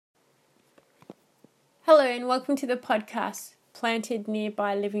Hello and welcome to the podcast Planted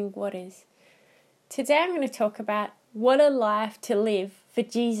Nearby Living Waters. Today I'm going to talk about what a life to live for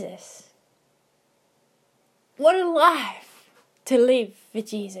Jesus. What a life to live for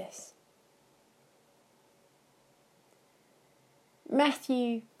Jesus.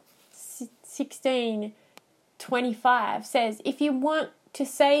 Matthew 16:25 says, if you want to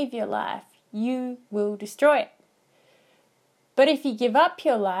save your life, you will destroy it. But if you give up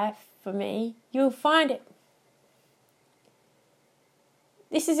your life for me, you'll find it.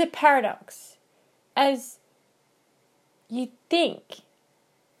 This is a paradox, as you think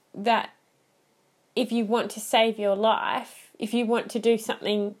that if you want to save your life, if you want to do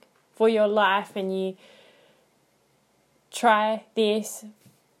something for your life and you try this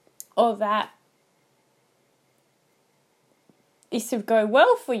or that, this would go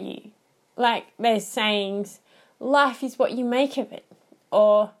well for you. Like there's sayings, life is what you make of it,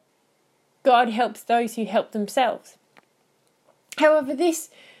 or God helps those who help themselves. However,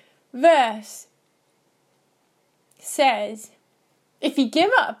 this verse says, if you give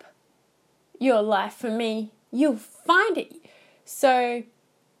up your life for me, you'll find it. So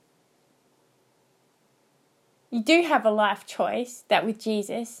you do have a life choice that with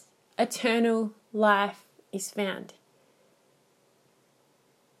Jesus, eternal life is found.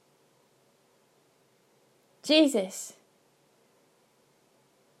 Jesus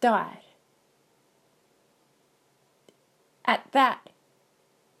died at that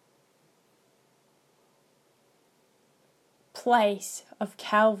place of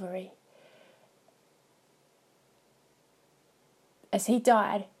Calvary. As he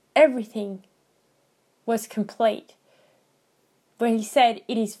died, everything was complete. Where he said,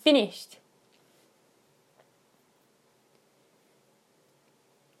 it is finished.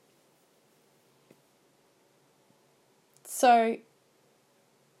 So,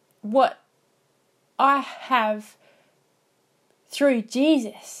 what I have through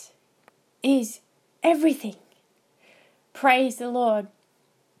Jesus is everything. Praise the Lord.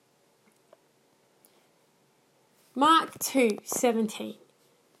 Mark 2:17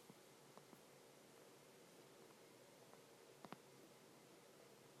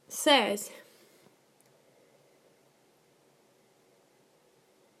 says,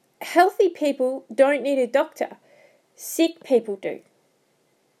 healthy people don't need a doctor, sick people do.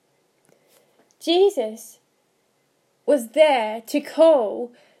 Jesus was there to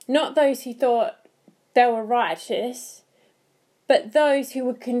call not those who thought they were righteous, but those who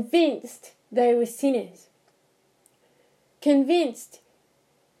were convinced they were sinners. Convinced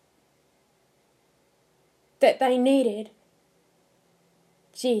that they needed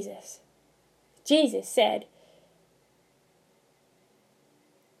Jesus. Jesus said,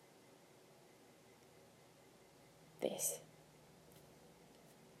 this.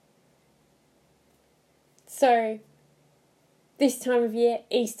 So, this time of year,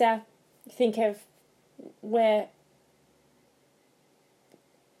 Easter, think of where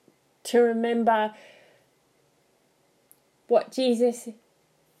to remember what Jesus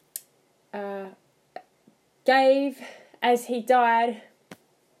gave as he died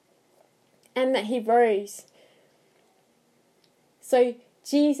and that he rose. So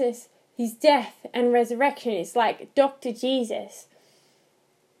Jesus, his death and resurrection is like Dr. Jesus.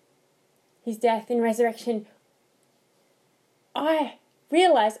 His death and resurrection. I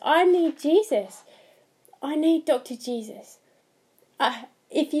realize I need Jesus. I need Dr. Jesus.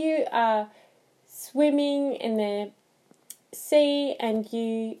 If you are swimming in the sea and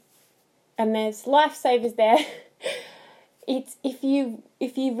there's lifesavers there, it's if you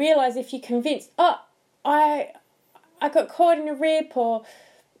realize, if you're convinced, I got caught in a rip, or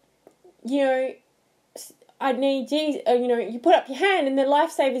I need Jesus, or you put up your hand and the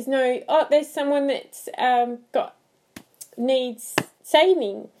lifesavers know, there's someone that's needs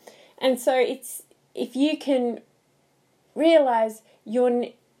saving. And so it's, if you can realize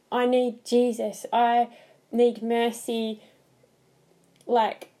I need Jesus, I need mercy,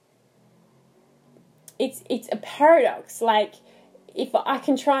 like it's a paradox. Like if I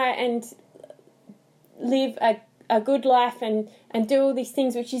can try and live a good life and do all these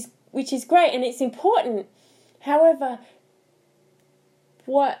things, which is great and it's important. However,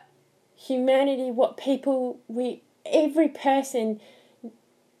 what humanity, what people, every person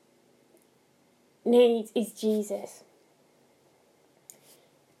needs is Jesus.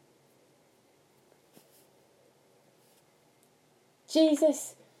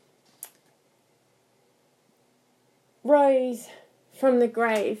 Jesus rose from the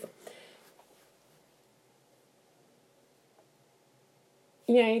grave.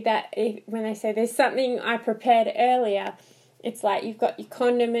 When they say there's something I prepared earlier, it's like you've got your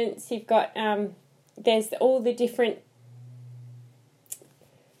condiments, you've got there's all the different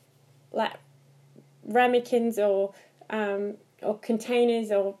like ramekins or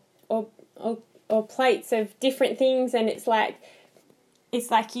containers or plates of different things, and it's like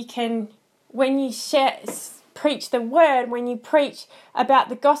you can, when you preach the word, when you preach about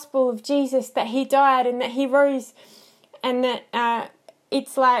the gospel of Jesus, that he died and that he rose, and that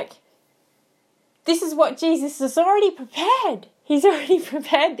it's like, this is what Jesus has already prepared. He's already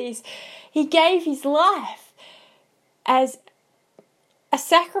prepared this. He gave his life as a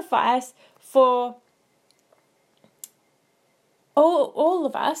sacrifice for all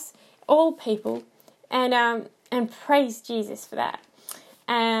of us, all people, and praise Jesus for that.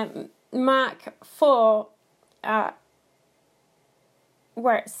 Mark 4,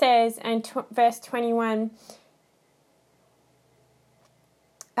 where it says, and verse 21,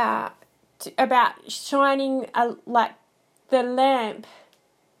 about shining like the lamp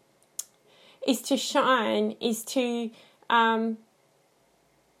is to shine, is to and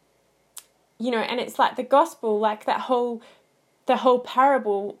it's like the gospel, like the whole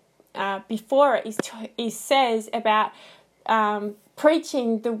parable before it says about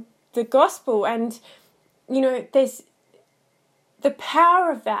preaching the gospel, and there's the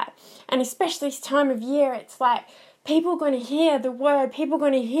power of that, and especially this time of year, it's like people are going to hear the word, people are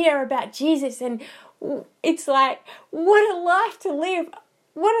going to hear about Jesus, and it's like, what a life to live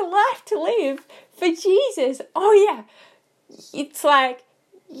for Jesus. Oh yeah, it's like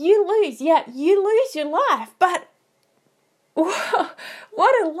you lose your life, but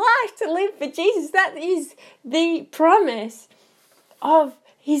what a life to live for Jesus. That is the promise of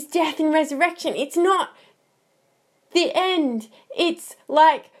his death and resurrection. It's not the end. It's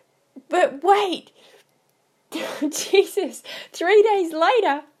like, but wait, Jesus, 3 days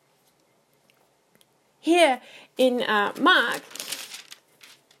later, here in Mark,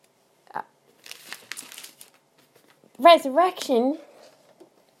 resurrection,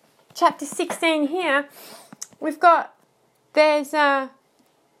 chapter 16 here, it's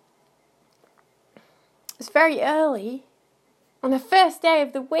very early, on the first day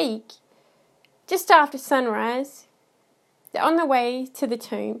of the week, just after sunrise, they're on the way to the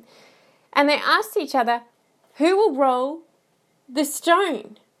tomb, and they asked each other, who will roll the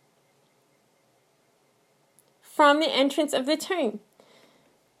stone from the entrance of the tomb?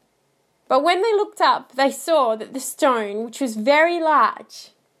 But when they looked up, they saw that the stone, which was very large,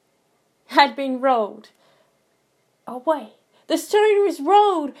 had been rolled away. The stone was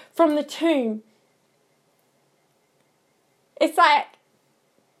rolled from the tomb. It's like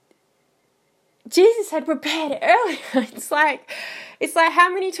Jesus had prepared it earlier. It's like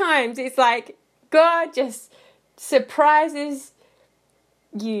how many times it's like God just surprises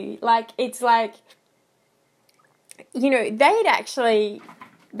you. Like, it's like, they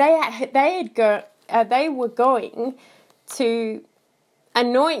were going to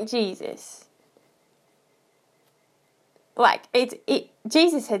anoint Jesus. Like,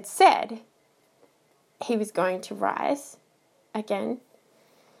 Jesus had said he was going to rise again.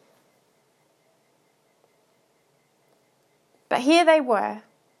 But here they were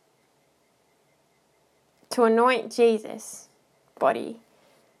to anoint Jesus' body.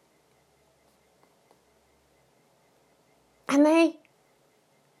 And they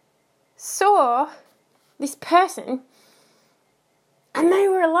saw this person and they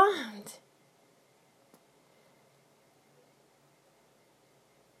were alarmed.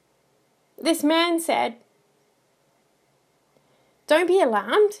 This man said, "Don't be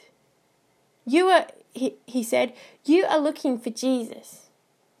alarmed. He said, you are looking for Jesus,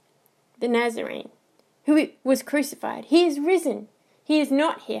 the Nazarene, who was crucified. He is risen. He is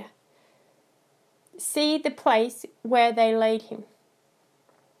not here. See the place where they laid him.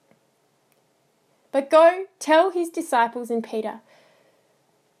 But go tell his disciples and Peter."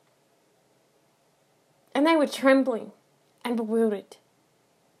 And they were trembling and bewildered.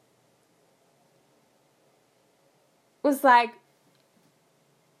 It was like,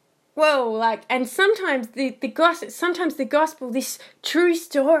 whoa, like, and sometimes the gospel, this true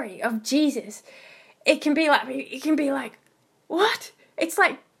story of Jesus, it can be like, what? It's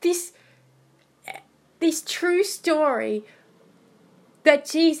like this true story that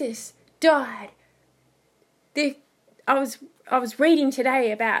Jesus died. I was reading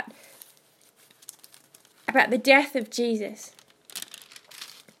today about the death of Jesus.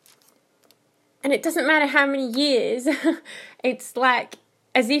 And it doesn't matter how many years, it's like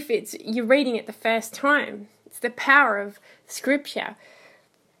as if you're reading it the first time. It's the power of Scripture.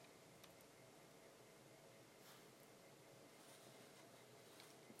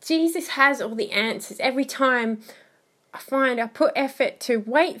 Jesus has all the answers. Every time I put effort to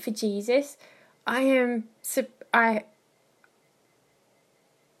wait for Jesus, I am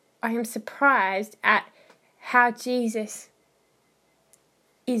surprised at how Jesus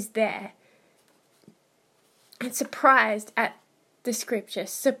is there, and surprised at the scripture,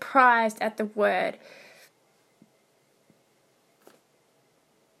 surprised at the word.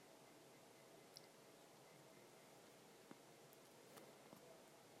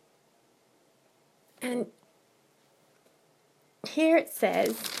 And here it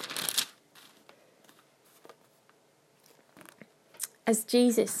says, as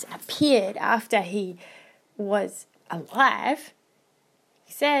Jesus appeared after he was alive,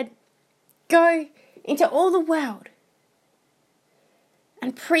 he said, "Go into all the world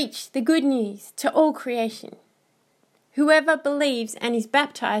and preach the good news to all creation. Whoever believes and is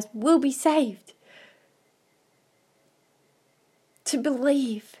baptized will be saved." To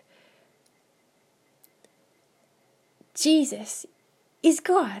believe Jesus is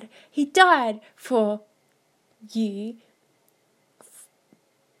God. He died for you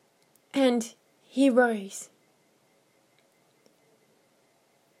and he rose.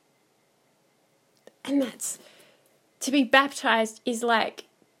 And that's, to be baptized is like,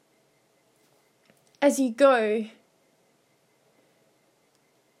 as you go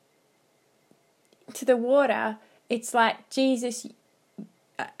to the water, it's like Jesus,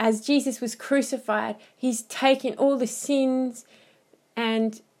 as Jesus was crucified, he's taken all the sins,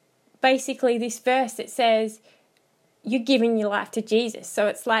 and basically this verse that says you're giving your life to Jesus. So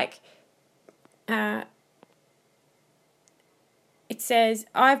it's like, it says,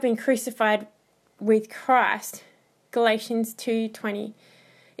 "I've been crucified with Christ," Galatians 2:20.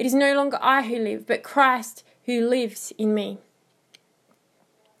 "It is no longer I who live, but Christ who lives in me."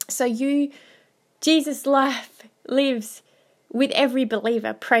 So Jesus' life lives with every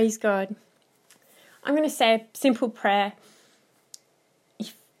believer. Praise God. I'm going to say a simple prayer.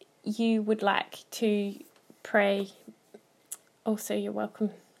 If you would like to pray, also you're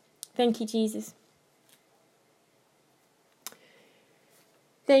welcome. Thank you, Jesus.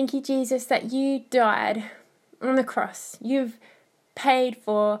 Thank you, Jesus, that you died on the cross. You've paid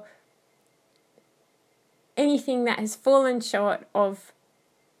for anything that has fallen short of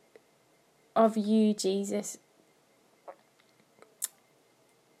you, Jesus.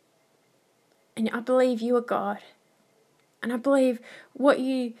 And I believe you are God. And I believe what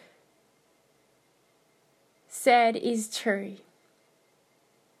you said is true.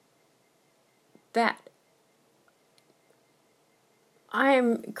 That I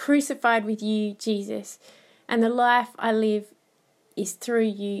am crucified with you, Jesus, and the life I live is through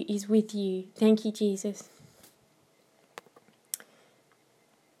you, is with you. Thank you, Jesus.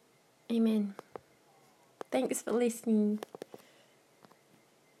 Amen. Thanks for listening.